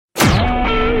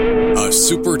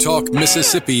SuperTalk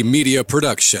Mississippi media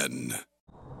production.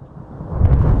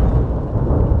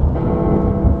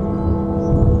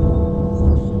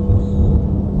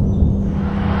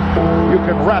 You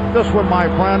can wrap this one, my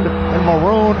friend, in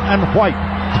maroon and white.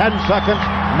 10 seconds.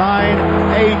 9,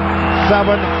 8,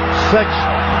 7, 6,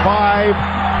 5,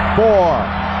 4,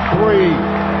 3,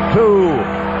 2,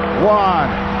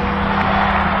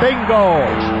 1. Bingo!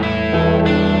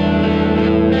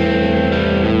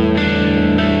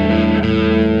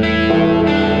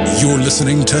 You're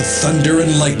listening to Thunder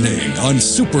and Lightning on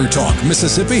SuperTalk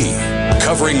Mississippi,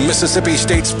 covering Mississippi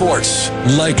State sports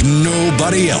like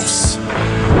nobody else.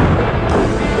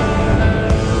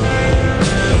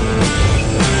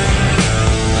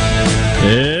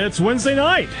 It's Wednesday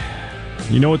night.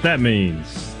 You know what that means.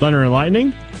 Thunder and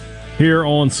Lightning here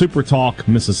on SuperTalk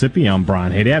Mississippi. I'm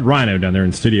Brian Haydad. Rhino down there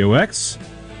in Studio X.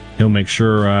 He'll make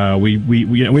sure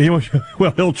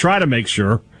he'll try to make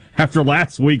sure after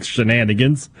last week's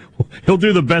shenanigans, he'll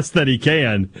do the best that he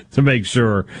can to make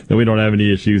sure that we don't have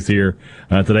any issues here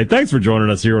today. Thanks for joining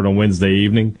us here on a Wednesday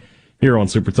evening here on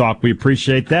SuperTalk. We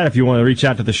appreciate that. If you want to reach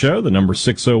out to the show, the number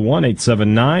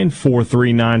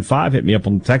 601-879-4395. Hit me up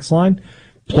on the text line.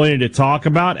 Plenty to talk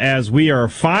about as we are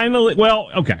finally,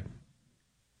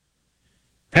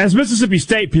 as Mississippi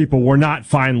State people, we're not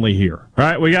finally here. All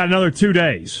right, we got another 2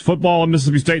 days. Football at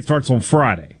Mississippi State starts on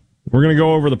Friday. We're going to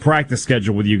go over the practice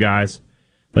schedule with you guys,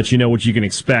 let you know what you can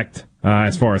expect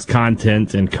as far as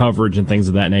content and coverage and things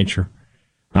of that nature.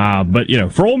 But,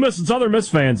 for Ole Miss and Southern Miss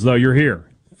fans, though, you're here.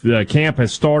 The camp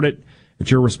has started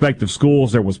at your respective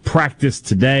schools. There was practice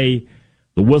today.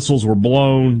 The whistles were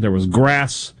blown. There was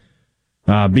grass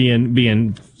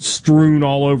being strewn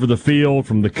all over the field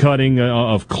from the cutting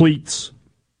of cleats.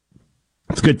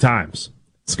 It's good times.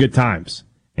 It's good times.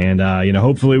 And,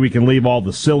 hopefully we can leave all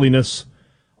the silliness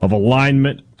of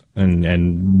alignment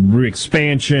and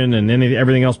expansion and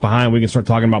everything else behind. We can start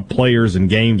talking about players and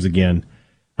games again.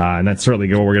 And that's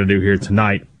certainly what we're going to do here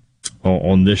tonight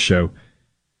on this show.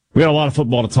 We got a lot of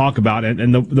football to talk about,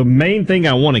 and the main thing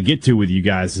I want to get to with you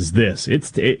guys is this.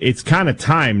 It's kind of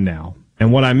time now.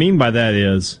 And what I mean by that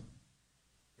is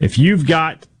if you've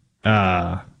got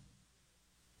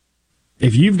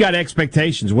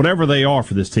expectations, whatever they are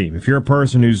for this team, if you're a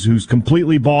person who's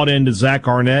completely bought into Zach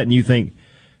Arnett and you think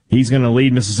he's going to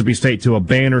lead Mississippi State to a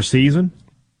banner season,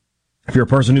 if you're a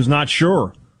person who's not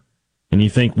sure and you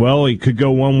think, well, he could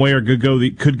go one way or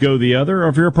could go the other, or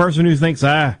if you're a person who thinks,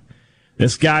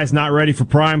 this guy's not ready for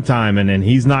prime time and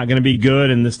he's not going to be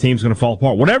good and this team's going to fall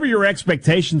apart. Whatever your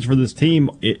expectations for this team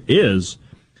is,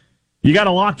 you got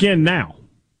to lock in now.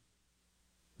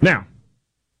 Now,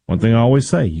 one thing I always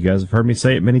say, you guys have heard me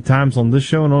say it many times on this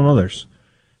show and on others.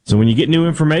 So when you get new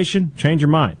information, change your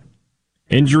mind.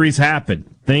 Injuries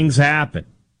happen. Things happen.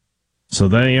 So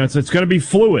then, it's going to be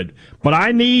fluid. But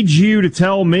I need you to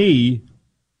tell me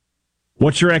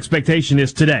what your expectation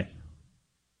is today.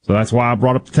 So that's why I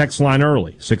brought up the text line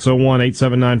early,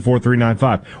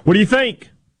 601-879-4395. What do you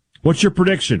think? What's your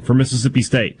prediction for Mississippi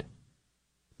State?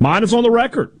 Mine is on the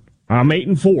record. I'm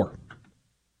 8-4.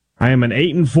 I am an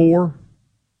 8-4.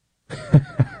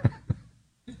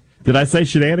 Did I say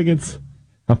shenanigans?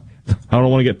 I don't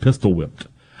want to get pistol whipped.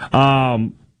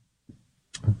 The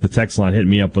text line hit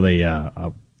me up with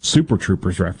a Super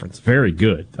Troopers reference. Very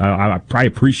good. I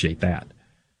appreciate that.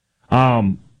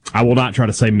 I will not try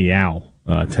to say meow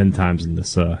 10 times in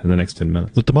the next 10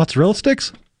 minutes. With the mozzarella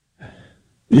sticks?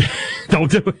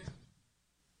 Don't do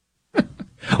it.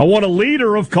 I want a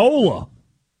liter of cola.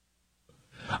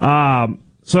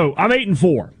 So I'm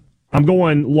 8-4. I'm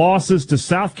going losses to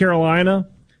South Carolina,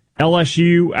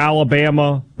 LSU,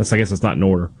 Alabama. I guess that's not in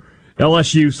order.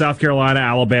 LSU, South Carolina,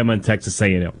 Alabama, and Texas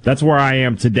A&M. That's where I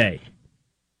am today.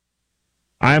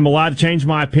 I am allowed to change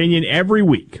my opinion every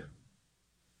week.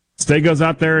 State goes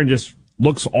out there and just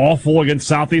looks awful against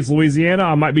Southeast Louisiana,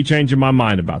 I might be changing my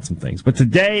mind about some things. But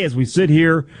today, as we sit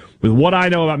here with what I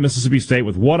know about Mississippi State,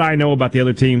 with what I know about the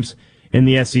other teams in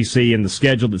the SEC and the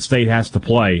schedule that State has to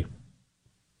play,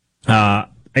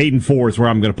 8-4 is where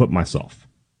I'm going to put myself.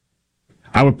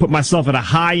 I would put myself at a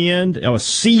high end, a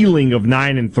ceiling of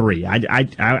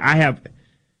 9-3. I have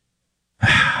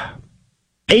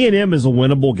A&M is a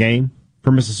winnable game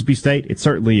for Mississippi State. It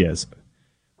certainly is.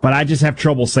 But I just have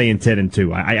trouble saying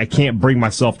 10-2. I can't bring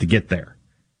myself to get there.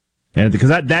 And because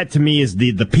that to me is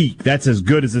the peak. That's as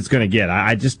good as it's going to get.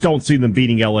 I just don't see them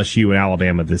beating LSU and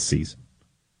Alabama this season.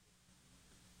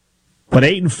 But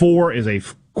 8-4 is a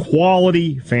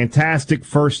quality, fantastic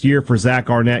first year for Zach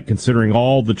Arnett, considering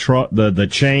all the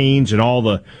change and all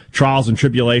the trials and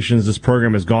tribulations this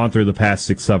program has gone through the past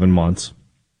 6-7 months.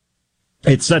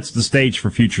 It sets the stage for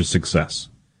future success.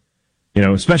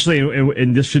 Especially,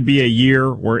 and this should be a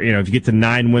year where, if you get to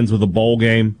 9 wins with a bowl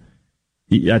game,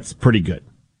 that's pretty good.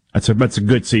 That's a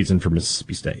good season for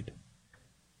Mississippi State.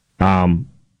 When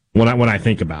I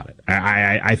think about it,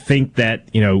 I think that,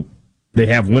 they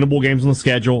have winnable games on the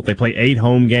schedule. They play 8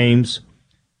 home games.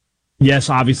 Yes,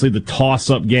 obviously the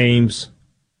toss-up games,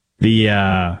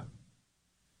 are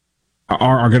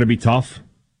going to be tough,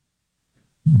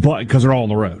 but because they're all on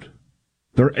the road.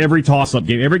 Every toss-up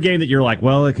game, every game that you're like,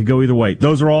 well, it could go either way,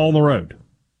 those are all on the road.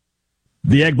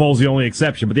 The Egg Bowl's the only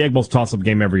exception, but the Egg Bowl's a toss-up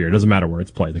game every year. It doesn't matter where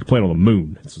it's played. They play it on the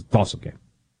moon. It's a toss-up game.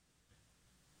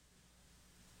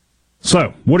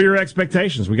 So, what are your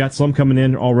expectations? We got some coming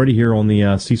in already here on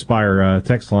the C-Spire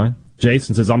text line.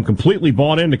 Jason says, I'm completely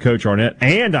bought into Coach Arnett,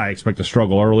 and I expect to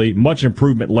struggle early. Much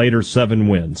improvement later, 7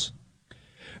 wins.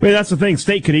 I mean, that's the thing.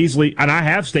 State could easily, and I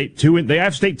have State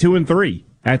 2-3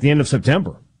 at the end of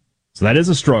September. So that is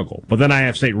a struggle. But then I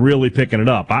have State really picking it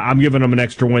up. I'm giving them an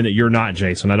extra win that you're not,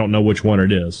 Jason. I don't know which one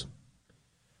it is.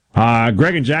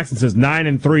 Greg and Jackson says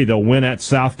 9-3. They'll win at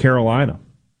South Carolina.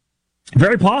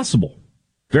 Very possible.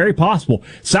 Very possible.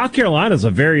 South Carolina is a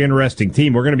very interesting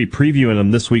team. We're going to be previewing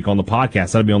them this week on the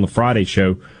podcast. That'll be on the Friday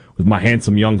show with my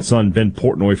handsome young son, Ben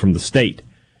Portnoy from the State.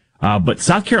 But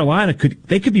South Carolina could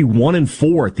be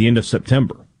 1-4 at the end of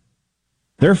September.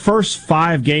 Their first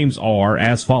 5 games are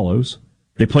as follows.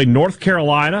 They play North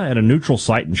Carolina at a neutral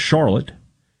site in Charlotte.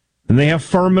 Then they have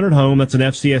Furman at home. That's an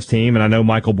FCS team, and I know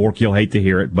Michael Borky will hate to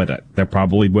hear it, but they'll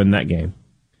probably win that game.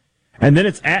 And then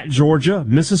it's at Georgia,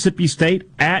 Mississippi State,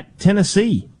 at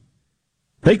Tennessee.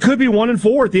 They could be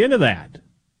 1-4 at the end of that.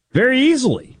 Very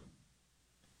easily.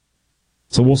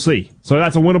 So we'll see. So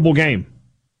that's a winnable game.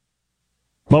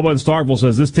 Bubba in Starkville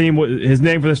says his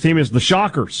name for this team is the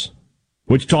Shockers.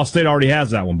 Wichita State already has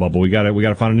that one, Bubba. We got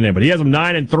to find a name. But he has them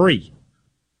 9-3.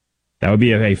 That would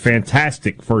be a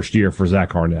fantastic first year for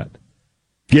Zach Arnett.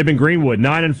 Gibbon Greenwood,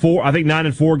 9-4. I think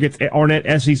 9-4 gets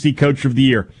Arnett SEC Coach of the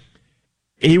Year.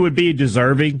 He would be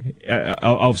deserving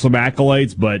of some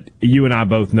accolades, but you and I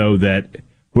both know that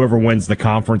whoever wins the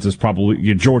conference is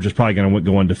probably Georgia's probably going to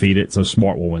go undefeated. So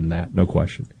Smart will win that, no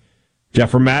question. Jeff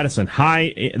from Madison, the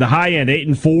high end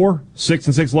 8-4,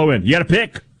 6-6 low end. You got to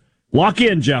pick. Lock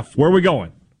in, Jeff. Where are we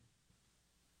going?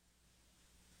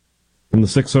 From the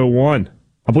 601,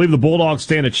 I believe the Bulldogs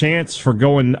stand a chance for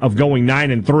going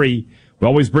 9-3. We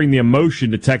always bring the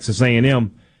emotion to Texas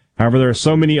A&M. However, there are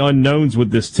so many unknowns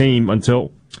with this team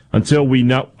until we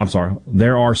know. I'm sorry.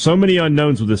 There are so many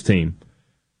unknowns with this team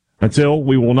until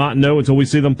we will not know until we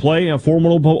see them play a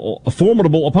formidable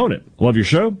opponent. I love your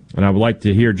show, and I would like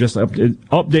to hear just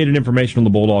updated information on the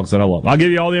Bulldogs that I love. I'll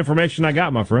give you all the information I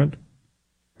got, my friend.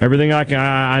 Everything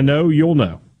I know, you'll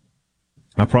know.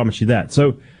 I promise you that.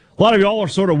 So a lot of y'all are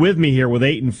sort of with me here with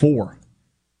 8-4.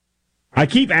 I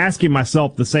keep asking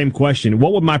myself the same question.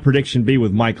 What would my prediction be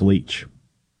with Mike Leach?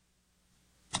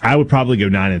 I would probably go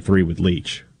 9-3 with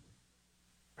Leach.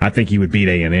 I think he would beat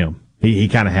A&M. He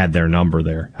kind of had their number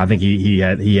there. I think he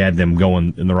had them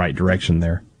going in the right direction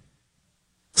there.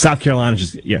 South Carolina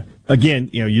again,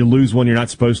 you lose one you're not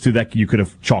supposed to. That you could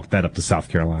have chalked that up to South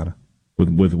Carolina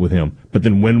with him. But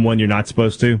then win one you're not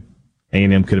supposed to.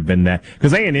 A&M could have been that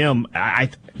because A&M.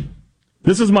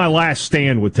 This is my last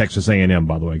stand with Texas A&M.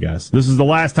 By the way, guys, this is the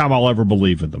last time I'll ever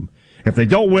believe in them. If they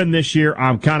don't win this year,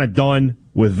 I'm kind of done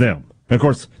with them. And of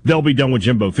course, they'll be done with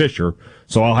Jimbo Fisher,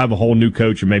 so I'll have a whole new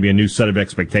coach and maybe a new set of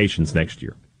expectations next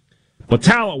year. But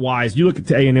talent-wise, you look at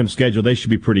the A&M schedule, they should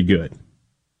be pretty good.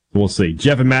 We'll see.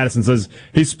 Jeff in Madison says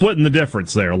he's splitting the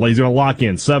difference there. He's going to lock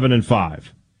in 7-5.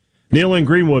 Neil in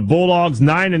Greenwood, Bulldogs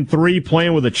 9-3,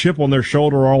 playing with a chip on their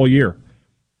shoulder all year.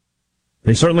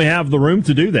 They certainly have the room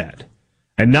to do that.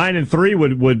 And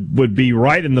 9-3 would be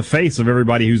right in the face of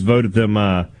everybody who's voted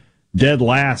them dead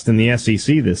last in the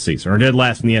SEC this season, or dead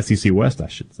last in the SEC West, I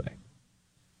should say.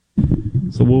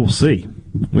 So we'll see.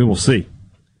 We will see.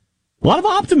 A lot of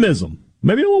optimism.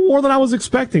 Maybe a little more than I was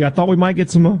expecting. I thought we might get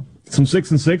some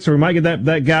 6-6, or we might get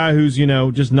that guy who's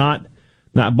just not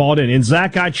bought in. And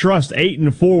Zach, I trust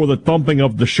 8-4 with a thumping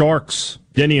of the Sharks,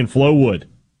 Denny and Flowood.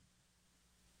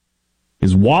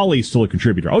 Is Wally still a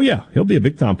contributor? Oh yeah, he'll be a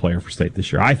big time player for State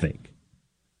this year. I think.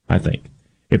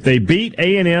 If they beat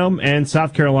A&M and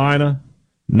South Carolina,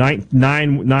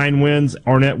 nine wins,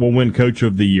 Arnett will win Coach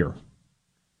of the Year.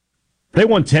 They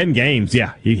won 10 games.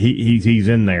 Yeah, he's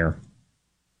in there.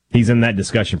 He's in that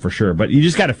discussion for sure. But you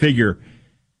just got to figure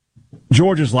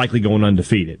Georgia's likely going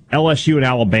undefeated. LSU and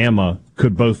Alabama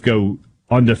could both go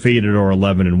undefeated or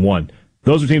 11-1.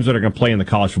 Those are teams that are going to play in the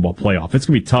college football playoff. It's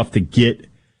going to be tough to get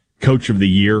Coach of the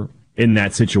Year in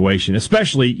that situation,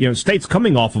 especially, State's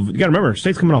coming off of, you got to remember,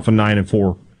 State's coming off a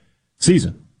 9-4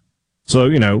 season.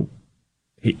 So,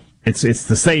 it's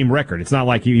the same record. It's not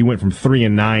like he went from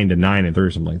 3-9 to 9-3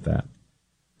 or something like that.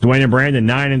 Dwayne and Brandon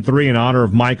 9-3 in honor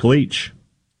of Mike Leach.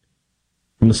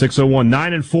 From the 601,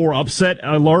 9-4 upset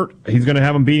alert. He's going to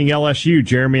have them beating LSU,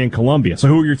 Jeremy, and Columbia. So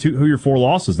who are your four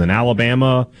losses then?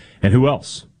 Alabama and who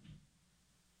else?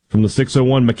 From the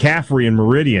 601, McCaffrey and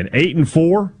Meridian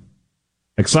 8-4.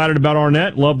 Excited about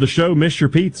Arnett. Love the show. Miss your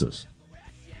pizzas.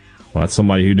 Well, that's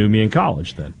somebody who knew me in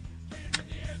college then.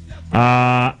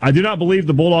 I do not believe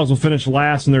the Bulldogs will finish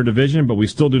last in their division, but we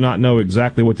still do not know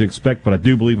exactly what to expect. But I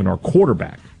do believe in our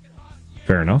quarterback.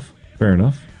 Fair enough. Fair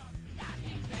enough.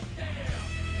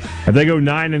 If they go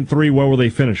 9-3, where will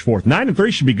they finish fourth?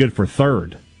 9-3 should be good for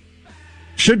third.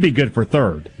 Should be good for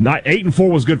third.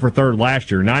 8-4 was good for third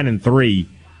last year. 9-3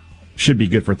 should be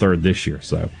good for third this year.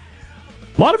 So,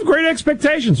 a lot of great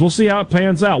expectations. We'll see how it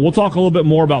pans out. We'll talk a little bit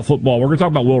more about football. We're going to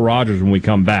talk about Will Rogers when we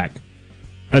come back.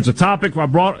 It's a topic I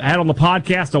had on the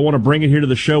podcast. I want to bring it here to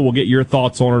the show. We'll get your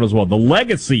thoughts on it as well. The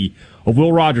legacy of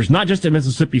Will Rogers, not just at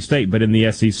Mississippi State, but in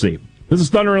the SEC. This is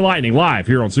Thunder and Lightning live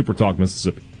here on SuperTalk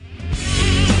Mississippi.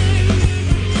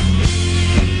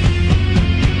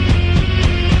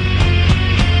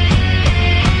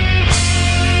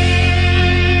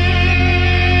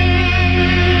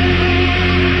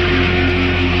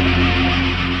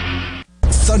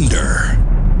 Thunder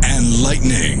and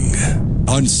Lightning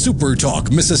on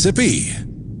SuperTalk Mississippi.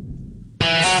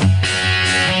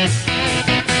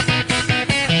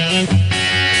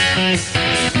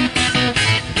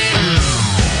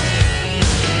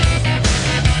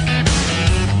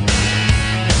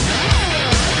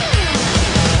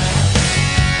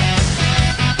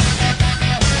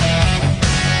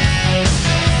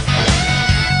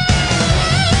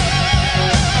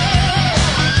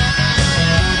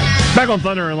 Back on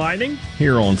Thunder and Lightning,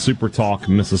 here on Super Talk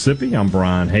Mississippi. I'm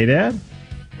Brian Haydad.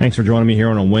 Thanks for joining me here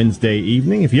on a Wednesday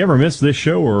evening. If you ever missed this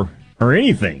show or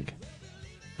anything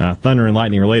Thunder and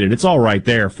Lightning related, it's all right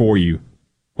there for you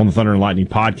on the Thunder and Lightning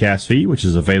podcast feed, which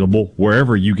is available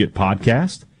wherever you get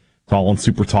podcasts. It's all on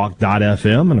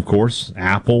supertalk.fm and, of course,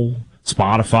 Apple,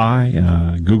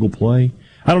 Spotify, Google Play.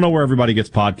 I don't know where everybody gets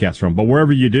podcasts from, but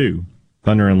wherever you do,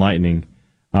 Thunder and Lightning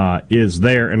is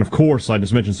there. And, of course, I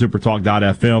just mentioned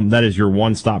supertalk.fm. That is your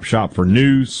one-stop shop for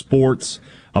news, sports,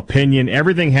 opinion,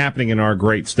 everything happening in our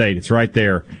great state. It's right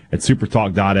there at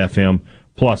supertalk.fm.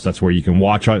 Plus, that's where you can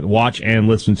watch and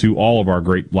listen to all of our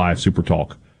great live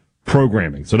SuperTalk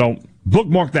programming. So don't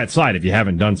bookmark that site if you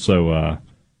haven't done so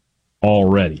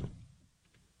already.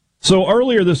 So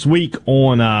earlier this week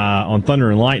on Thunder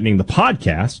and Lightning, the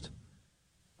podcast,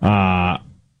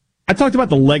 I talked about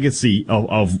the legacy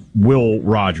of Will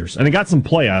Rogers, and it got some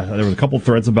play. There was a couple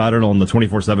threads about it on the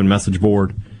 24/7 message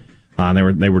board.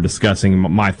 They were discussing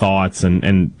my thoughts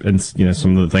and you know,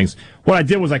 some of the things. What I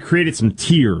did was I created some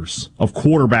tiers of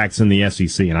quarterbacks in the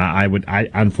SEC, and I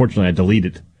unfortunately I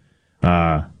deleted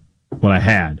what I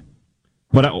had.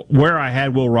 But where I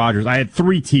had Will Rogers, I had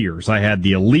three tiers. I had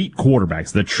the elite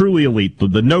quarterbacks, the truly elite,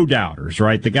 the no-doubters,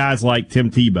 right? The guys like Tim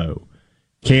Tebow,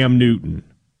 Cam Newton,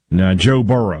 Joe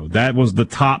Burrow. That was the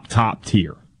top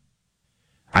tier.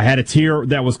 I had a tier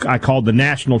that I called the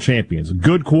national champions.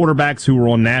 Good quarterbacks who were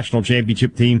on national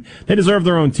championship team. They deserve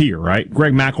their own tier, right?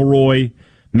 Greg McElroy,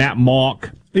 Matt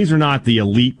Mauck. These are not the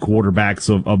elite quarterbacks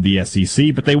of the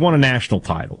SEC, but they won a national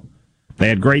title. They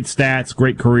had great stats,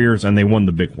 great careers, and they won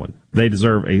the big one. They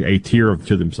deserve a tier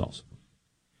to themselves.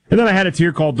 And then I had a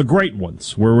tier called the great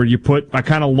ones, where I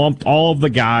kind of lumped all of the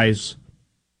guys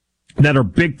that are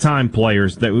big-time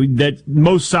players that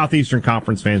most Southeastern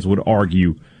Conference fans would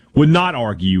not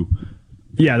argue,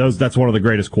 yeah, that's one of the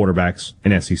greatest quarterbacks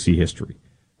in SEC history.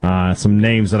 Some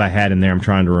names that I had in there I'm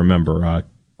trying to remember.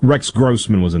 Rex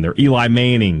Grossman was in there. Eli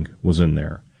Manning was in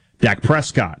there. Dak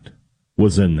Prescott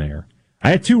was in there. I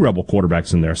had two Rebel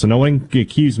quarterbacks in there, so no one can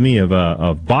accuse me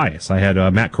of bias. I had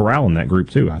Matt Corral in that group,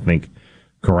 too. I think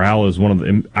Corral is one of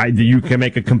the... you can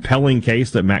make a compelling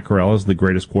case that Matt Corral is the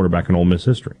greatest quarterback in Ole Miss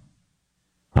history.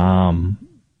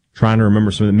 Trying to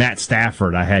remember some of Matt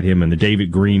Stafford, I had him in the David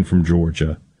Green from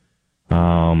Georgia.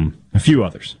 A few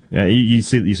others. You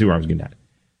see where I was getting at.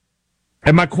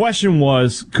 And my question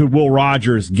was, could Will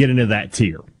Rogers get into that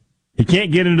tier? He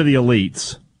can't get into the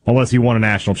elites unless he won a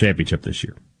national championship this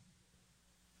year.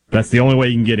 That's the only way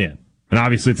you can get in. And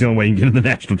obviously it's the only way you can get in the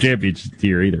national championship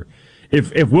tier either.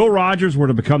 If Will Rogers were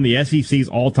to become the SEC's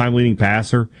all-time leading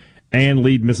passer and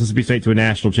lead Mississippi State to a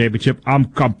national championship, I'm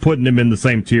putting him in the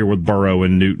same tier with Burrow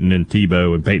and Newton and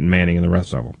Tebow and Peyton Manning and the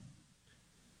rest of them.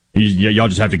 Y'all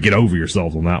just have to get over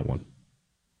yourselves on that one.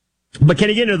 But can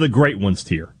he get into the great ones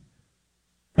tier?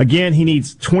 Again, he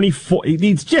needs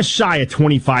just shy of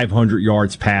 2,500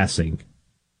 yards passing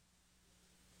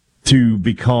to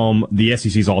become the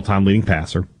SEC's all-time leading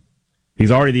passer.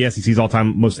 He's already the SEC's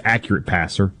all-time most accurate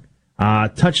passer.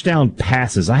 Touchdown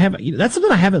passes. That's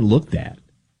something I haven't looked at.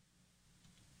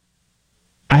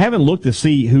 I haven't looked to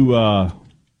see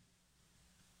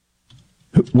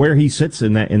where he sits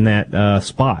in that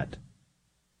spot.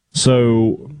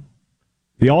 So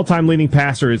the all-time leading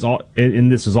passer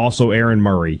and this is also Aaron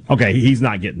Murray. Okay, he's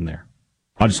not getting there.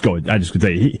 I just could tell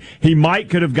you he might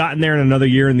could have gotten there in another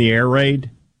year in the air raid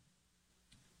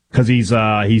because he's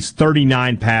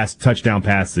 39 touchdown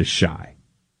passes shy.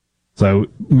 So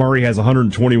Murray has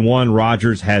 121.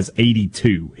 Rodgers has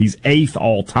 82. He's 8th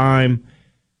all time.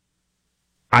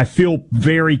 I feel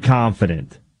very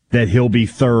confident that he'll be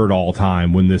 3rd all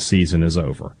time when this season is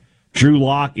over. Drew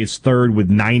Lock is 3rd with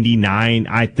 99.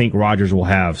 I think Rodgers will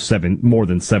have more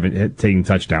than 17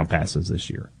 touchdown passes this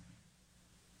year.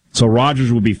 So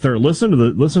Rodgers will be 3rd. Listen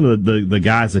to the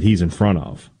guys that he's in front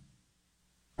of.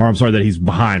 Or I'm sorry, that he's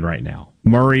behind right now.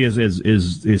 Murray is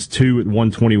 2 at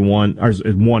 121, or is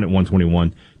 1 at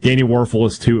 121. Danny Werfel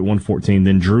is 2 at 114.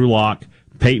 Then Drew Lock,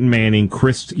 Peyton Manning,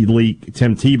 Chris Leak,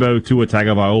 Tim Tebow, Tua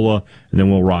Tagovailoa, and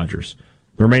then Will Rogers.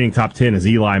 The remaining top 10 is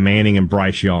Eli Manning and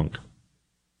Bryce Young.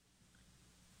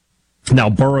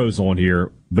 Now Burrow's on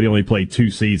here, but he only played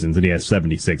 2 seasons and he has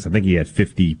 76. I think he had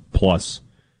 50 plus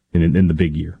in the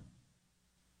big year.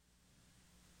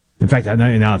 In fact,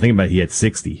 now I think about it, he had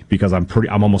 60 because I'm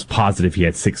almost positive he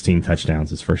had 16 touchdowns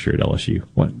his first year at LSU.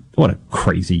 What a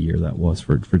crazy year that was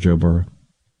for Joe Burrow.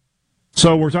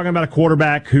 So we're talking about a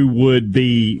quarterback who would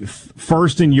be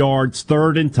 1st in yards,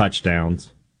 3rd in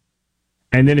touchdowns.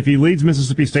 And then if he leads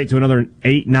Mississippi State to another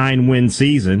 8-9 win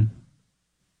season,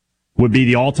 would be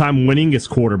the all-time winningest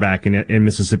quarterback in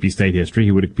Mississippi State history.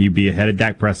 He'd be ahead of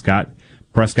Dak Prescott.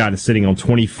 Prescott is sitting on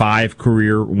 25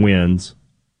 career wins.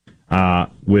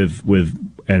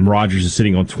 And Rodgers is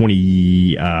sitting on 20.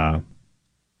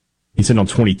 He's sitting on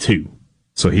 22,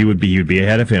 so he would be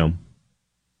ahead of him.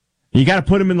 You got to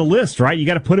put him in the list, right? You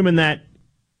got to put him in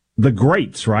the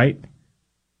greats, right?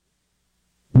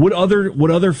 Would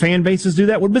other fan bases do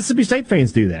that? Would Mississippi State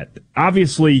fans do that?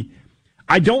 Obviously,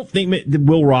 I don't think that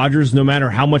Will Rogers, no matter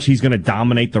how much he's going to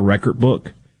dominate the record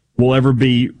book, will ever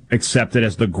be accepted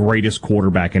as the greatest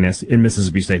quarterback in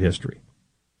Mississippi State history.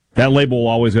 That label will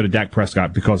always go to Dak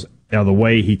Prescott because of the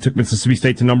way he took Mississippi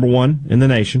State to number 1 in the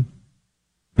nation.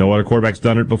 No other quarterback's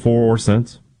done it before or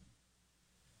since.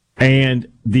 And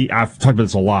I've talked about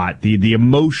this a lot, the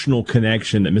emotional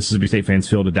connection that Mississippi State fans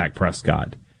feel to Dak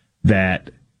Prescott. That,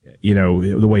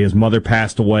 the way his mother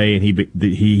passed away and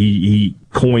he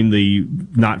coined the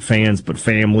not fans but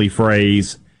family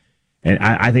phrase. And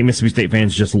I think Mississippi State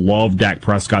fans just love Dak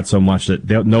Prescott so much that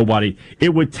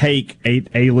it would take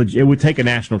a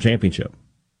national championship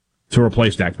to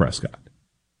replace Dak Prescott.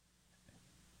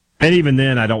 And even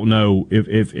then, I don't know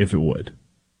if it would.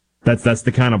 That's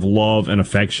the kind of love and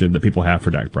affection that people have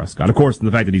for Dak Prescott. Of course,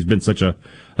 the fact that he's been such a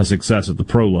success at the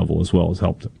pro level as well has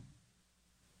helped him.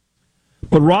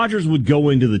 But Rodgers would go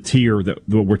into the tier that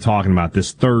we're talking about,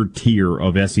 this 3rd tier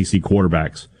of SEC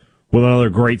quarterbacks, with another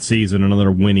great season,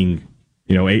 another winning,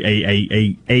 a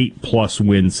 8+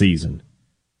 win season.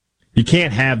 You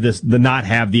can't have not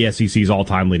have the SEC's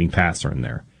all-time leading passer in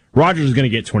there. Rodgers is going to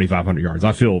get 2,500 yards.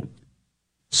 I feel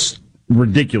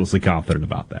ridiculously confident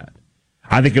about that.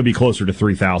 I think he'll be closer to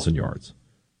 3,000 yards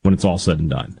when it's all said and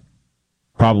done.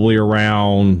 Probably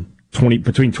around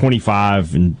between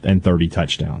 25 and 30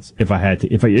 touchdowns. If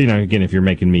you're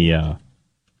making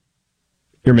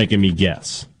me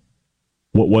guess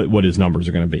what his numbers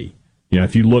are going to be.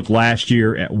 If you look last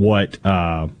year at what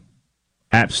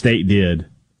App State did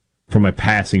from a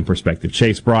passing perspective,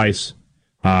 Chase Bryce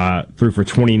threw for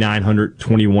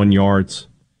 2,921 yards,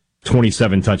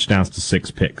 27 touchdowns to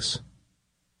 6 picks.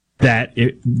 That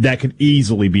could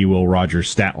easily be Will Rogers'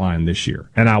 stat line this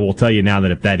year. And I will tell you now that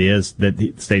if that is, that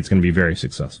the State's going to be very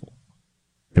successful,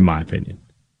 in my opinion.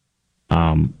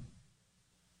 And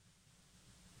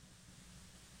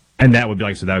that would be,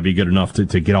 like I said, that would be good enough to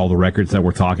get all the records that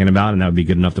we're talking about, and that would be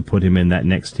good enough to put him in that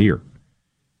next tier.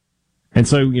 And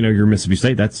so, you're Mississippi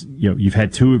State. That's, you've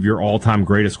had 2 of your all-time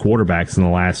greatest quarterbacks in the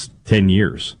last 10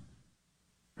 years.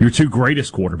 Your 2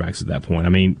 greatest quarterbacks at that point. I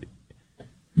mean,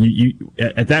 you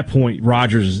at that point,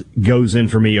 Rodgers goes in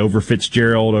for me over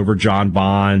Fitzgerald, over John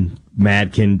Bond,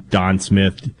 Madkin, Don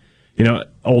Smith.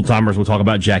 Old timers will talk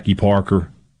about Jackie Parker.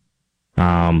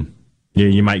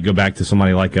 You might go back to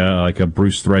somebody like a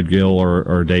Bruce Threadgill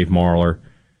or Dave Marler,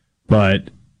 but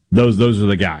those are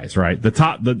the guys, right?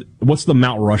 What's the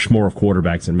Mount Rushmore of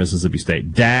quarterbacks in Mississippi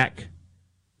State? Dak,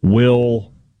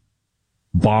 Will,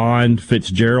 Bond,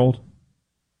 Fitzgerald.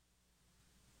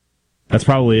 That's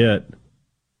probably it.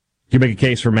 You can make a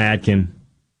case for Madkin.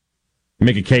 You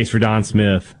make a case for Don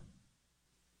Smith.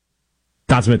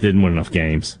 Don Smith didn't win enough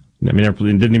games. I mean,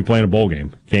 didn't even play in a bowl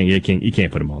game. You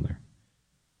can't put him on there.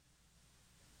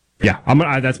 Yeah,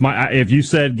 that's my. If you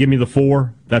said give me the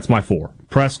 4, that's my 4: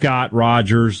 Prescott,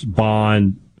 Rodgers,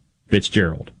 Bond,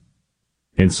 Fitzgerald,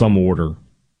 in some order.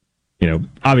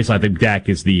 Obviously, I think Dak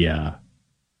is the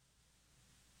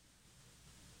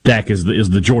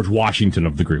George Washington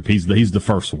of the group. He's the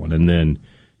first one, and then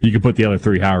you can put the other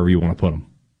 3 however you want to put them.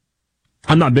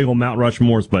 I'm not big on Mount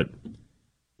Rushmores, but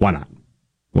why not?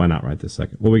 Why not right this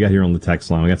second? What we got here on the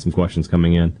text line? We got some questions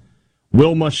coming in.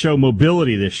 Will must show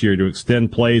mobility this year to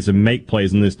extend plays and make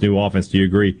plays in this new offense. Do you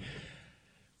agree?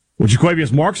 Well,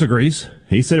 Jaquavius Marks agrees.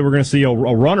 He said we're going to see a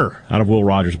runner out of Will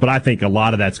Rogers, but I think a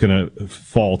lot of that's going to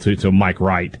fall to Mike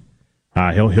Wright.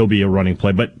 He'll be a running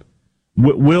play, but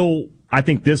I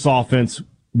think this offense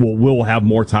will have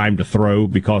more time to throw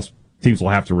because teams will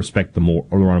have to respect the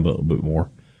run a little bit more.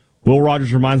 Will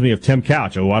Rogers reminds me of Tim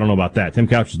Couch. Oh, I don't know about that. Tim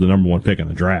Couch is the number 1 pick in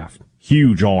the draft.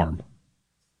 Huge arm.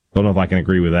 Don't know if I can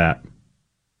agree with that.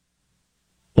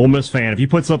 Ole Miss fan, if he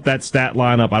puts up that stat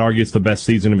line up, I'd argue it's the best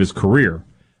season of his career.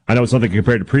 I know it's nothing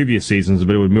compared to previous seasons,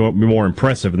 but it would be more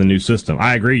impressive in the new system.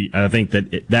 I agree. I think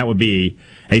that would be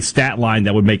a stat line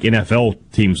that would make NFL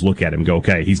teams look at him and go,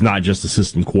 okay, he's not just a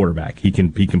system quarterback. He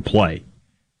can play.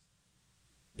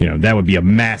 That would be a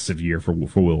massive year for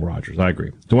Will Rogers. I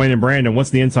agree. Dwayne and Brandon, what's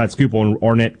the inside scoop on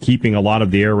Arnett keeping a lot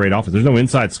of the air raid offense? There's no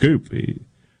inside scoop.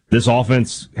 This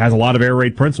offense has a lot of air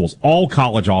raid principles. All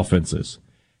college offenses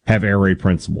have air raid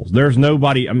principles. There's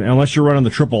nobody, unless you're running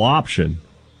the triple option,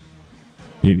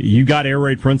 you got air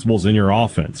raid principles in your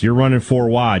offense. You're running 4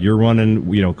 wide. You're running,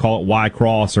 call it Y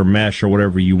cross or mesh or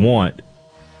whatever you want.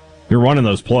 You're running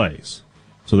those plays.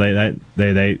 So that's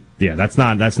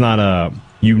not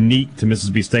unique to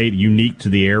Mississippi State, unique to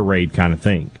the air raid kind of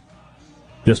thing.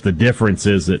 Just the difference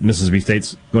is that Mississippi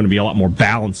State's going to be a lot more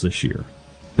balanced this year.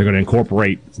 They're going to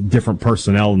incorporate different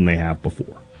personnel than they have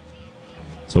before.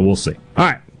 So we'll see. All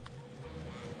right.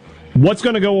 What's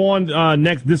going to go on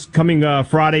this coming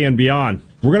Friday and beyond?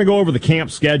 We're going to go over the camp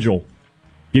schedule,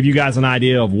 give you guys an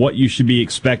idea of what you should be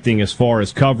expecting as far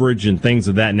as coverage and things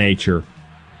of that nature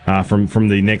from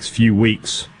the next few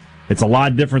weeks. It's a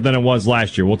lot different than it was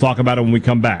last year. We'll talk about it when we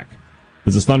come back.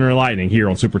 This is Thunder and Lightning here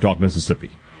on SuperTalk Mississippi.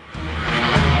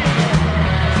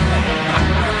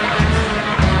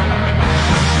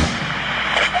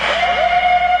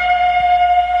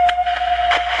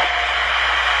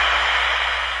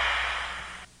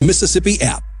 Mississippi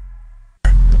app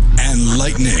and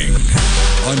Lightning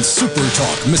on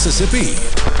SuperTalk Mississippi.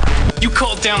 You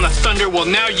called down the thunder, well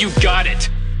now you got it.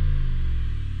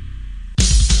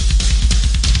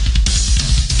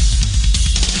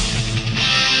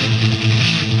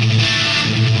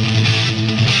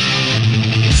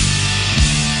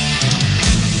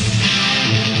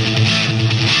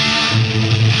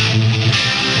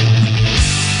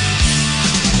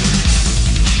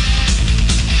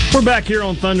 We're back here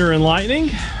on Thunder and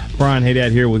Lightning. Brian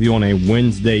Haydad here with you on a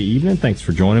Wednesday evening. Thanks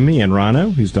for joining me and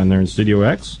Rhino, who's done there in Studio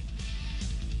X,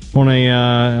 on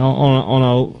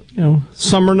a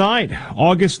summer night,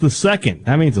 August the 2nd.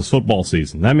 That means it's football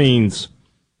season. That means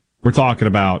we're talking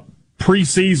about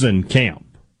preseason camp.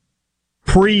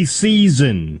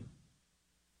 Preseason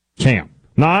camp,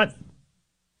 not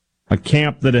a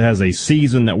camp that has a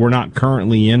season that we're not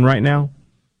currently in right now,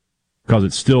 because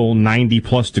it's still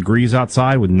 90-plus degrees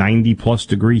outside with 90-plus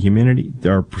degree humidity,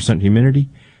 or percent humidity.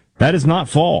 That is not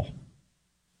fall.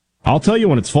 I'll tell you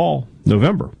when it's fall.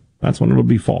 November. That's when it'll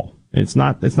be fall. It's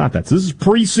not that. So this is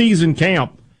preseason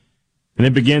camp, and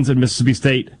it begins at Mississippi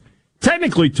State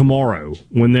technically tomorrow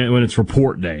when it's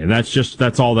report day, and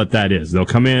that's all that is. They'll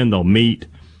come in, they'll meet,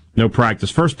 no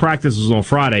practice. First practice is on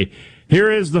Friday.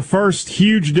 Here is the first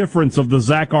huge difference of the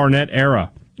Zach Arnett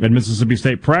era at Mississippi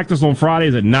State. Practice on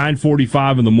Fridays at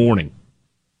 9:45 in the morning.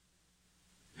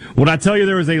 When I tell you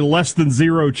there is a less than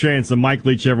zero chance that Mike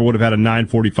Leach ever would have had a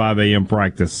 9:45 a.m.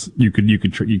 practice, you could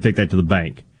take that to the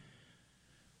bank.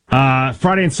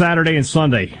 Friday and Saturday and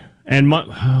Sunday, and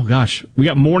we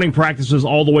got morning practices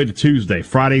all the way to Tuesday,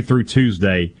 Friday through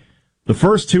Tuesday. The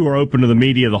first 2 are open to the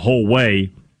media the whole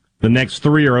way. The next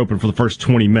 3 are open for the first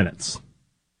 20 minutes,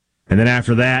 and then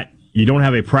after that, you don't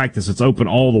have a practice that's open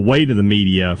all the way to the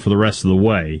media for the rest of the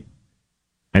way.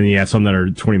 And you have some that are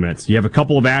 20 minutes. You have a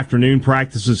couple of afternoon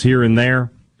practices here and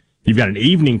there. You've got an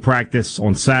evening practice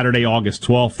on Saturday, August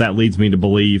 12th. That leads me to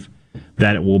believe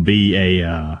that it will be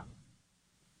a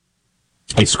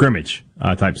scrimmage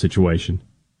type situation.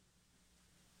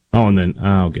 Oh, and then,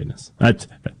 oh, goodness.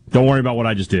 Don't worry about what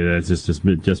I just did. That's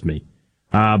just me.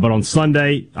 But on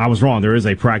Sunday, I was wrong. There is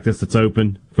a practice that's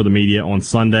open for the media on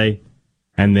Sunday,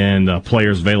 and then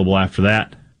players available after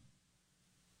that.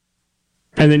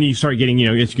 And then you start getting,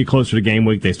 as you get closer to game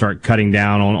week, they start cutting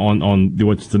down on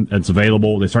what's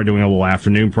available. They start doing a little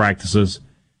afternoon practices.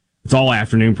 It's all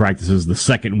afternoon practices the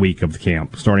second week of the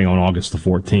camp, starting on August the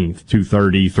 14th,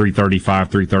 2:30, 3:35,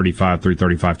 3:35,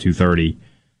 3:35,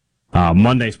 2:30.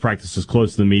 Monday's practice is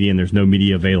close to the media, and there's no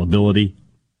media availability.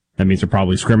 That means they're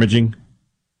probably scrimmaging.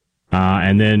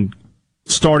 And then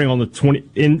starting on the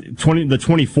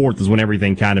 24th is when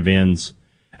everything kind of ends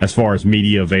as far as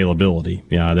media availability.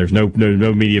 There's no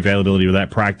media availability with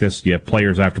that practice. You have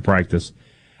players after practice.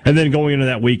 And then going into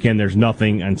that weekend, there's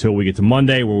nothing until we get to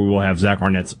Monday, where we will have Zach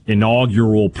Arnett's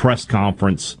inaugural press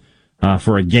conference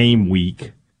for a game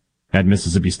week at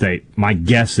Mississippi State. My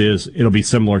guess is it'll be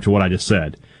similar to what I just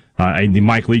said. The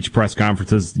Mike Leach press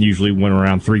conferences usually went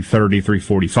around 3:30,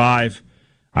 3:45.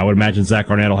 I would imagine Zach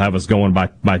Arnett will have us going by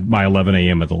 11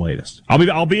 a.m. at the latest.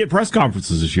 I'll be at press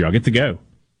conferences this year. I'll get to go.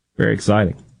 Very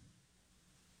exciting.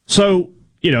 So,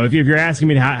 if you're asking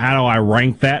me how do I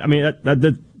rank that, I mean,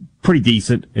 that's pretty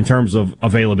decent in terms of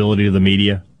availability to the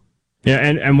media. Yeah,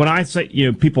 and when I say,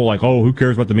 people are like, oh, who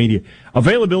cares about the media?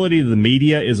 Availability to the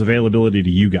media is availability to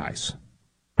you guys.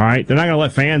 All right? They're not going to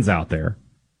let fans out there.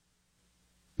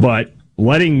 But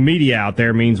letting media out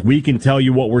there means we can tell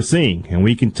you what we're seeing, and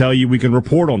we can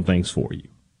report on things for you.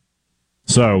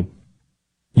 So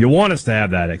you want us to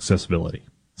have that accessibility.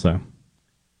 So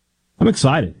I'm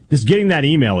excited. Just getting that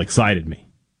email excited me.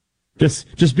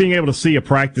 Just being able to see a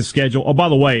practice schedule. Oh, by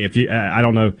the way, if you, I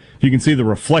don't know if you can see the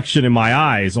reflection in my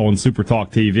eyes on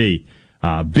SuperTalk TV.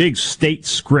 Big state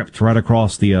script right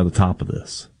across the top of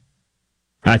this.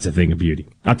 That's a thing of beauty.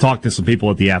 I talked to some people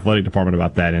at the athletic department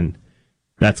about that, and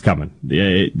that's coming.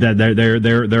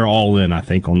 They're all in, I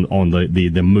think, on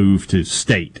the move to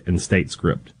state and state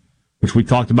script, which we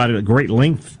talked about at great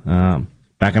length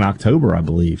back in October, I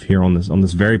believe, here on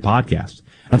this very podcast.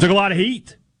 I took a lot of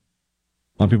heat.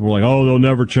 A lot of people were like, "Oh, they'll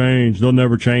never change. They'll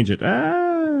never change it."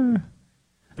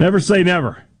 Never say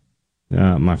never,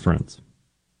 my friends.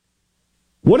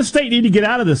 What does state need to get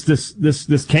out of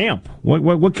this camp?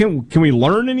 What can we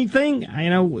learn anything?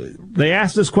 They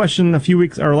asked this question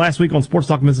last week on Sports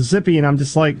Talk Mississippi, and I'm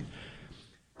just like,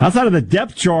 outside of the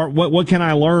depth chart, what can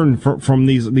I learn from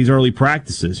these early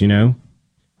practices?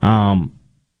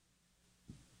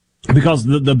 Because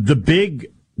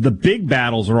the big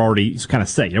battles are already kind of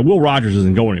set. Will Rogers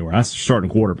isn't going anywhere. That's your starting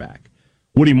quarterback.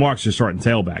 Woody Marks your starting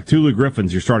tailback. Tulu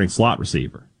Griffin's your starting slot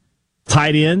receiver.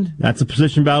 Tight end, that's a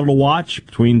position battle to watch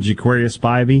between Jaquarius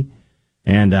Spivey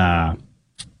and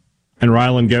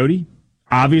Rylan Godey.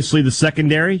 Obviously, the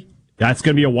secondary, that's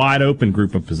going to be a wide open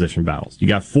group of position battles. You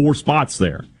got 4 spots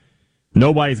there.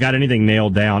 Nobody's got anything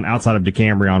nailed down outside of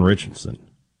DeCambrion Richardson.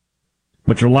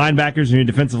 But your linebackers and your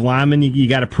defensive linemen, you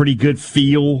got a pretty good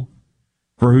feel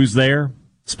for who's there.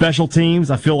 Special teams,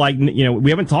 I feel like, we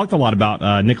haven't talked a lot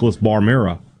about Nicholas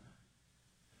Barmira.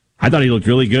 I thought he looked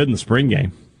really good in the spring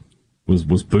game.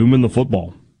 Was booming the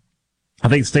football. I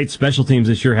think state special teams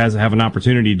this year have an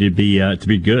opportunity to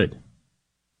be good.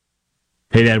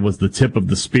 Haydad was the tip of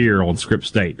the spear on Script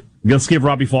State. Let's give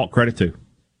Robbie Falk credit too.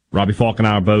 Robbie Falk and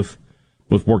I are both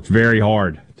worked very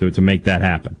hard to make that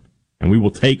happen, and we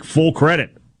will take full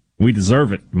credit. We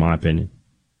deserve it, in my opinion.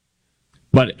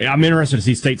 But I'm interested to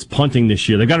see State's punting this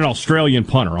year. They've got an Australian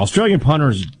punter. Australian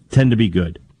punters tend to be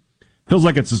good. Feels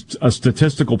like it's a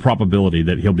statistical probability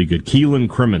that he'll be good. Keelan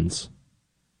Crimmins.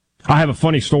 I have a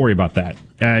funny story about that.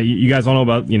 You guys all know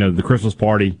about, the Christmas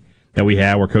party that we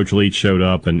had where Coach Leach showed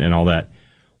up and all that.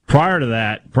 Prior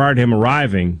to him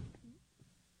arriving,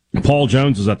 Paul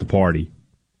Jones was at the party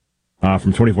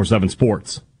from 24/7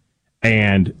 Sports.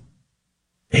 And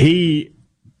he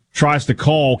tries to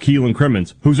call Keelan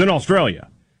Crimmins, who's in Australia.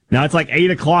 Now, it's like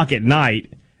 8 o'clock at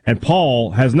night, and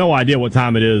Paul has no idea what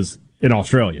time it is in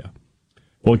Australia.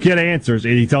 Well, the kid answers,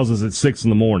 and he tells us it's 6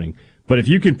 in the morning. But if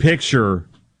you can picture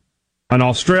an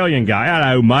Australian guy,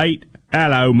 hello, mate.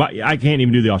 I can't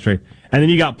even do the Australian. And then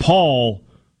you got Paul,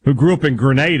 who grew up in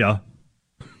Grenada,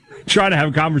 trying to have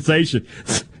a conversation.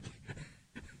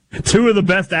 2 of the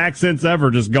best accents ever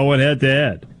just going head to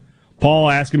head. Paul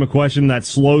asked him a question, that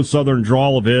slow southern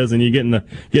drawl of his, and you getting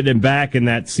him back in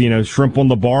that, shrimp on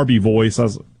the Barbie voice.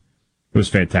 It was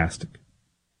fantastic.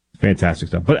 Fantastic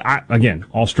stuff. But again,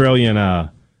 Australian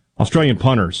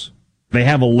punters, they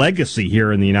have a legacy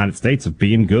here in the United States of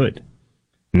being good.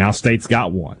 Now State's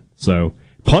got one. So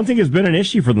punting has been an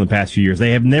issue for them the past few years.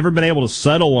 They have never been able to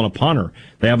settle on a punter.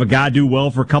 They have a guy do well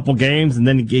for a couple games, and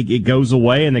then it goes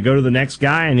away, and they go to the next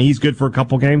guy, and he's good for a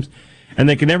couple games, and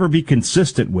they can never be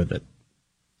consistent with it.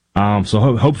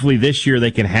 So hopefully this year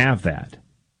they can have that.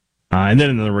 And then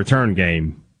in the return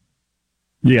game,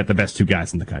 you got the best two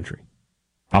guys in the country.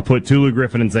 I'll put Tulu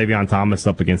Griffin and Xavier Thomas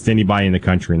up against anybody in the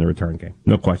country in the return game.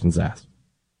 No questions asked.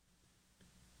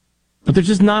 But there's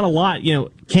just not a lot,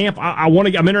 camp.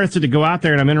 I'm interested to go out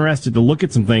there and I'm interested to look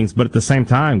at some things, but at the same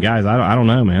time, guys, I don't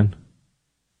know, man.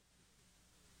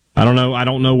 I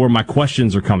don't know where my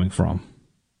questions are coming from.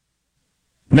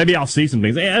 Maybe I'll see some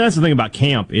things. And that's the thing about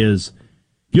camp is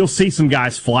you'll see some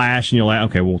guys flash and you're like,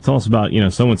 okay, well, tell us about,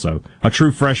 so-and-so. A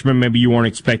true freshman maybe you weren't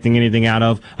expecting anything out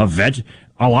of.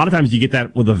 A lot of times you get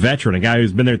that with a veteran, a guy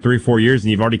who's been there 3 or 4 years and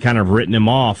you've already kind of written him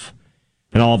off,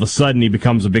 and all of a sudden he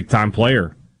becomes a big-time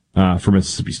player. For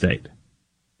Mississippi State.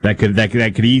 That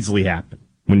could easily happen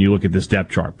when you look at this depth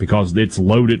chart because it's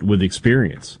loaded with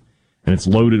experience and it's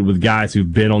loaded with guys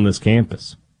who've been on this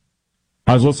campus.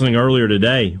 I was listening earlier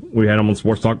today. We had him on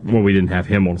Sports Talk. Well, we didn't have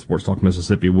him on Sports Talk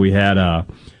Mississippi. We had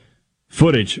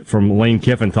footage from Lane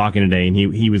Kiffin talking today, and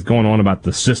he was going on about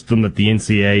the system that the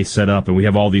NCAA set up, and we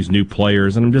have all these new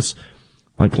players. And I'm just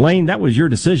like, Lane, that was your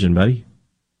decision, buddy.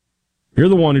 You're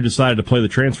the one who decided to play the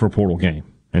transfer portal game.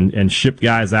 And ship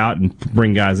guys out and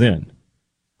bring guys in.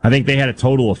 I think they had a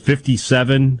total of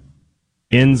 57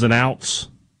 ins and outs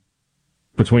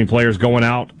between players going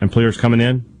out and players coming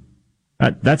in.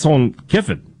 That's on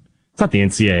Kiffin. It's not the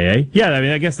NCAA. Yeah,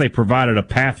 I guess they provided a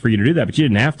path for you to do that, but you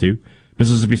didn't have to.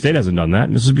 Mississippi State hasn't done that.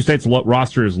 Mississippi State's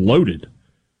roster is loaded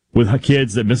with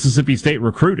kids that Mississippi State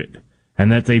recruited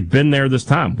and that they've been there this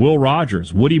time. Will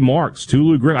Rogers, Woody Marks,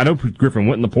 Tulu Griffin. I know Griffin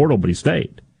went in the portal, but he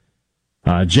stayed.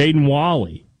 Jaden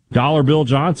Wally, Dollar Bill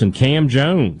Johnson, Cam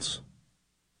Jones,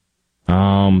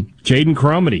 Jaden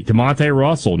Crumity, DeMonte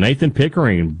Russell, Nathan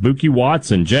Pickering, Buki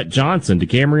Watson, Jet Johnson,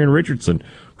 DeCamerion Richardson,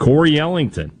 Corey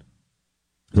Ellington.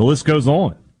 The list goes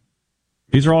on.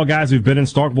 These are all guys who've been in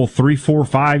Starkville 3, 4,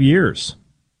 5 years.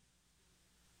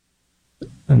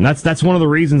 And that's one of the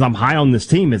reasons I'm high on this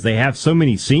team is they have so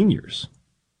many seniors.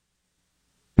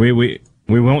 We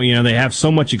won't, they have so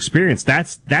much experience.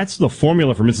 That's the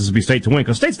formula for Mississippi State to win.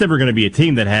 Because State's never going to be a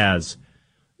team that has,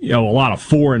 a lot of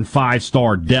 4- and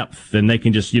 5-star depth, and they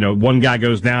can just, one guy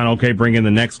goes down, okay, bring in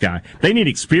the next guy. They need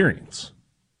experience.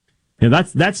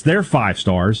 That's their 5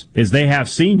 stars. Is they have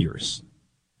seniors.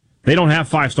 They don't have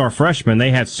 5-star freshmen.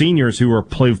 They have seniors who have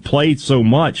played so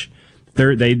much.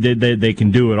 They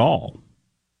can do it all.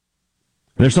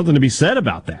 And there's something to be said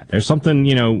about that. There's something,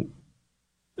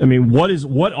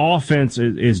 what offense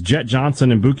is Jet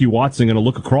Johnson and Buki Watson going to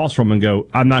look across from and go,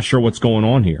 I'm not sure what's going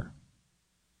on here?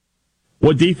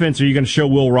 What defense are you going to show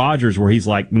Will Rogers where he's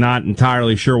like not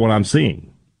entirely sure what I'm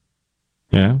seeing?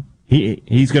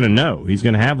 He's going to know. He's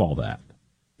going to have all that.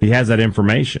 He has that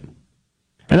information.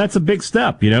 And that's a big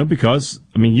step, because,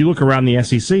 you look around the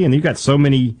SEC and you've got so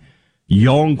many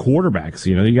young quarterbacks.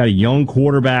 You got a young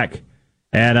quarterback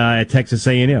at Texas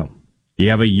A&M. You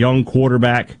have a young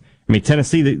quarterback.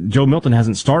 Tennessee, Joe Milton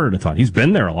hasn't started a ton. He's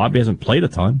been there a lot, but he hasn't played a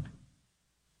ton.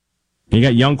 You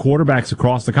got young quarterbacks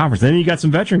across the conference. Then you got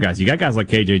some veteran guys. You got guys like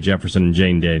K.J. Jefferson and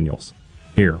Jane Daniels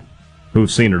here who've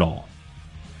seen it all.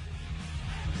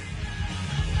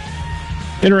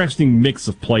 Interesting mix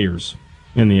of players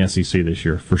in the SEC this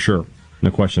year, for sure.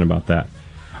 No question about that.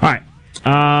 All right.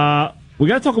 We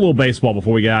got to talk a little baseball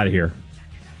before we get out of here.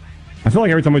 I feel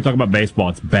like every time we talk about baseball,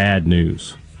 it's bad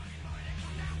news.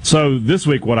 So this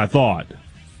week, what I thought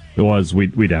was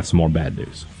we'd have some more bad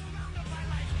news.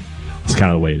 It's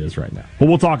kind of the way it is right now. But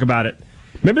we'll talk about it.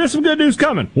 Maybe there's some good news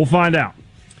coming. We'll find out.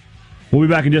 We'll be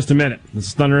back in just a minute. This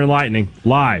is Thunder and Lightning,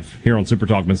 live here on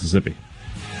SuperTalk Mississippi.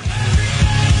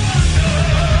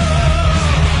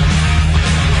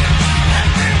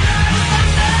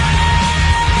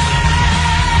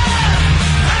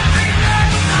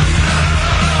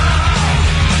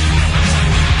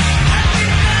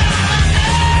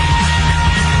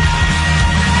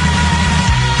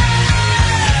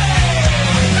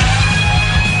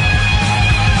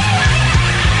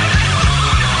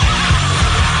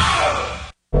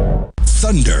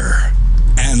 Thunder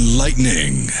and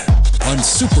Lightning on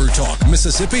SuperTalk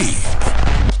Mississippi.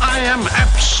 I am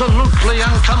absolutely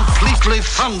and completely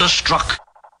thunderstruck.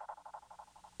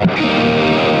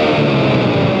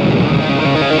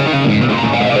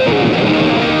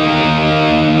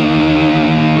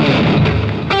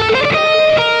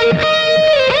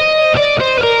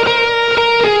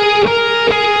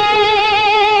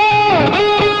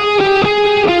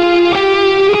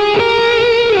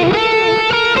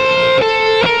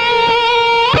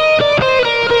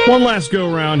 One last go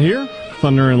around here.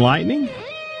 Thunder and Lightning.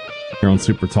 Here on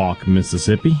SuperTalk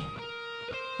Mississippi.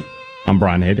 I'm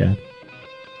Brian Haydad.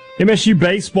 MSU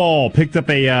baseball picked up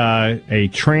a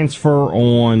transfer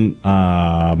on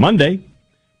Monday.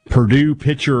 Purdue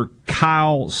pitcher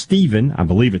Kyle Stephen, I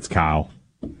believe it's Kyle,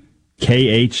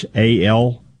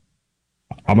 Khal.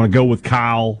 I'm going to go with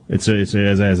Kyle. It's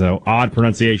an odd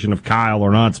pronunciation of Kyle or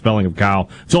an odd spelling of Kyle.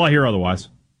 That's all I hear otherwise.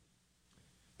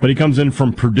 But he comes in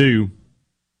from Purdue.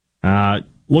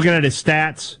 Looking at his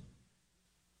stats,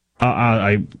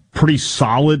 a pretty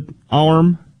solid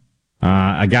arm.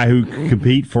 A guy who can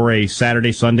compete for a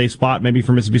Saturday, Sunday spot maybe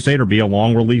for Mississippi State or be a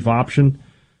long relief option,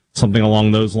 something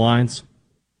along those lines.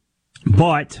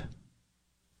 But,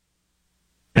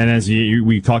 and as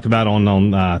we talked about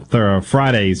on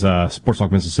Friday's Sports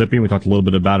Talk Mississippi, and we talked a little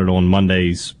bit about it on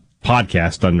Monday's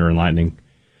podcast, Thunder and Lightning,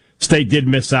 State did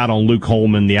miss out on Luke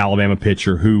Holman, the Alabama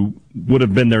pitcher, who would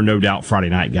have been their no doubt Friday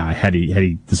night guy had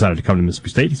he decided to come to Mississippi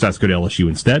State. He decided to go to LSU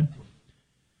instead.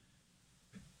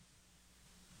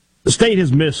 The State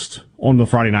has missed on the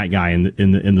Friday night guy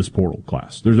in this portal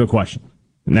class. There's no question.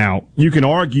 Now, you can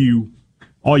argue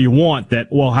all you want that,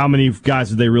 well, how many guys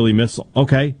did they really miss?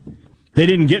 Okay, they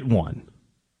didn't get one.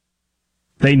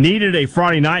 They needed a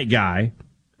Friday night guy.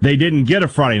 They didn't get a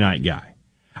Friday night guy.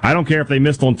 I don't care if they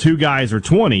missed on 2 guys or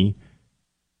 20.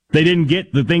 They didn't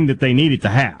get the thing that they needed to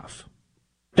have.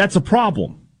 That's a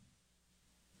problem.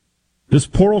 This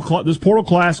portal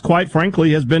class, quite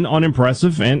frankly, has been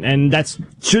unimpressive, and that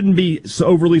shouldn't be so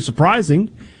overly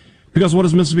surprising because what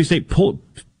is Mississippi State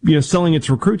selling its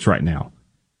recruits right now?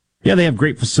 Yeah, they have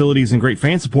great facilities and great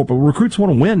fan support, but recruits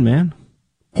want to win, man.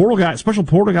 Special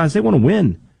portal guys, they want to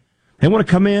win. They want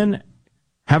to come in,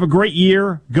 have a great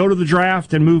year, go to the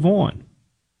draft, and move on.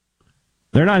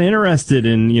 They're not interested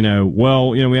in,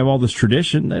 we have all this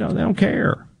tradition. They don't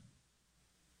care.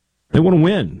 They want to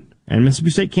win. And Mississippi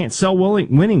State can't sell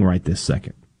winning right this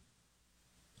second.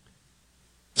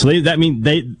 So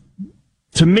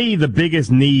to me, the biggest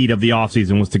need of the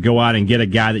offseason was to go out and get a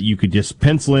guy that you could just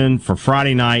pencil in for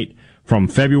Friday night from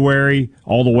February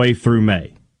all the way through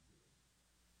May.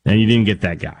 And you didn't get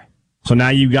that guy. So now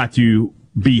you've got to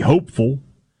be hopeful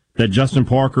that Justin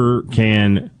Parker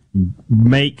can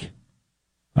make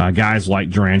guys like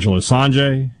Durangelo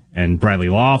Sanjay and Bradley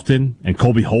Lofton and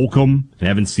Colby Holcomb and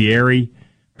Evan Sierre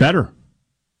better.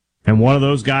 And one of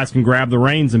those guys can grab the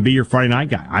reins and be your Friday night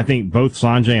guy. I think both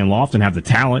Sanjay and Lofton have the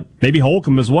talent. Maybe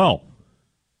Holcomb as well.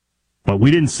 But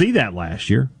we didn't see that last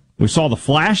year. We saw the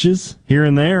flashes here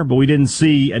and there, but we didn't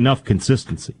see enough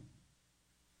consistency.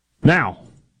 Right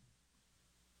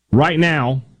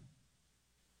now,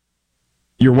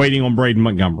 you're waiting on Braden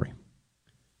Montgomery,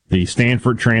 the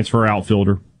Stanford transfer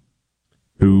outfielder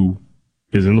who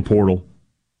is in the portal.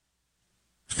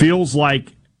 Feels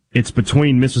like it's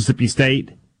between Mississippi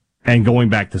State and going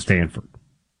back to Stanford.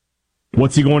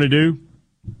 What's he going to do?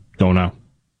 Don't know.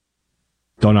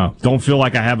 Don't feel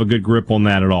like I have a good grip on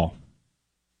that at all.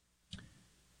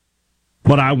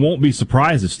 But I won't be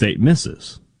surprised if State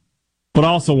misses. But I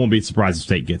also won't be surprised if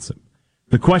State gets him.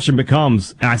 The question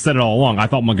becomes, and I said it all along, I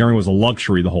thought Montgomery was a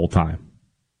luxury the whole time.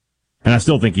 And I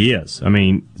still think he is. I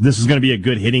mean, this is going to be a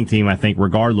good hitting team, I think,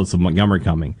 regardless of Montgomery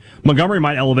coming. Montgomery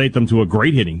might elevate them to a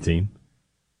great hitting team.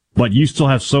 But you still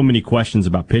have so many questions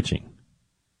about pitching.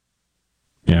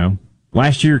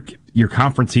 Last year, your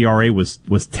conference ERA was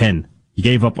 10. You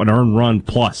gave up an earned run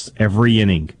plus every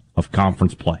inning of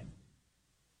conference play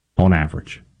on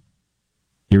average.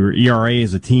 Your ERA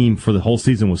as a team for the whole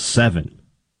season was 7.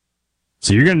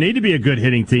 So you're going to need to be a good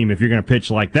hitting team if you're going to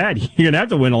pitch like that. You're going to have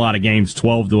to win a lot of games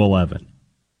 12-11.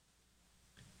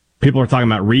 People are talking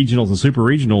about regionals and super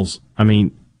regionals. I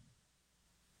mean,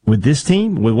 with this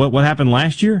team, with what happened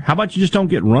last year, how about you just don't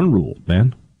get run ruled,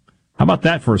 man? How about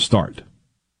that for a start?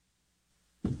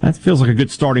 That feels like a good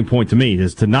starting point to me,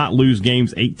 is to not lose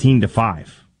games 18-5.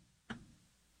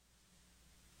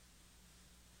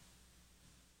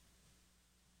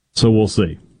 So we'll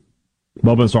see.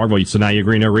 Bubba and Starkville, so now you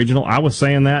agree no regional? I was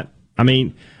saying that. I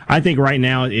mean, I think right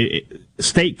now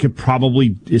State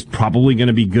is probably going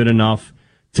to be good enough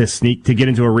to get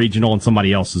into a regional in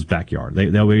somebody else's backyard.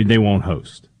 They won't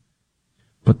host.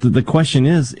 But the question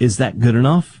is that good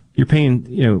enough? You're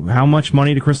paying, how much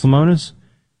money to Chris Lemonis?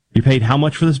 You paid how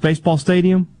much for this baseball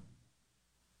stadium?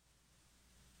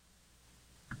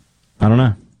 I don't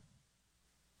know.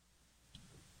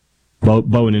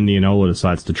 Bo in Indianola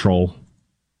decides to troll.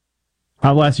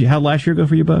 How'd last year go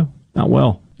for you, Bo? Not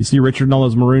well. You see Richard and all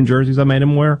those maroon jerseys I made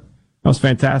him wear? That was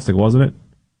fantastic, wasn't it?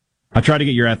 I tried to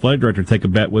get your athletic director to take a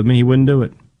bet with me. He wouldn't do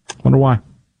it. Wonder why.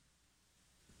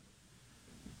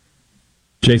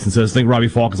 Jason says, I think Robbie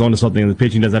Falk is onto something, and the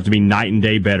pitching doesn't have to be night and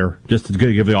day better just to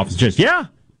give the offense a chance. Yeah,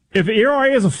 if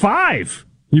ERA is a 5,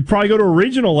 you'd probably go to a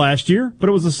regional last year, but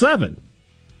it was a 7.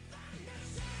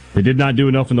 They did not do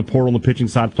enough in the portal on the pitching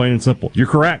side, plain and simple. You're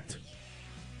correct.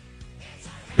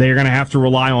 They are going to have to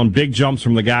rely on big jumps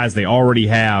from the guys they already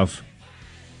have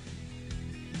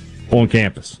on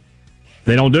campus. If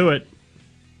they don't do it,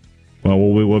 well,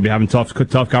 we'll be having tough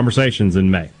conversations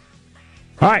in May.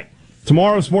 All right,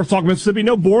 tomorrow, Sports Talk Mississippi,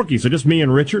 no Borky, so just me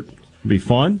and Richard. It'll be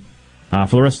fun for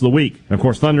the rest of the week. And, of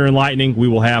course, Thunder and Lightning, we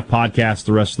will have podcasts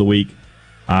the rest of the week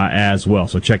as well,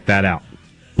 so check that out.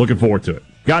 Looking forward to it.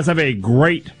 Guys, have a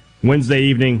great Wednesday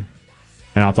evening,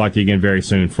 and I'll talk to you again very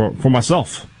soon. For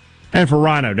myself and for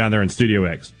Rhino down there in Studio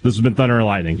X, this has been Thunder and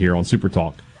Lightning here on Super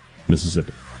Talk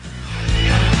Mississippi.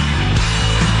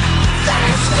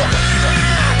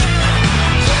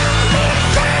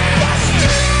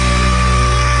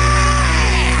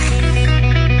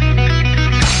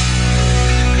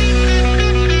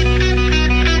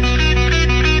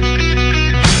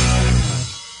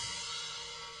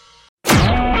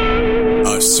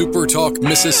 SuperTalk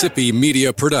Mississippi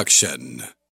Media Production.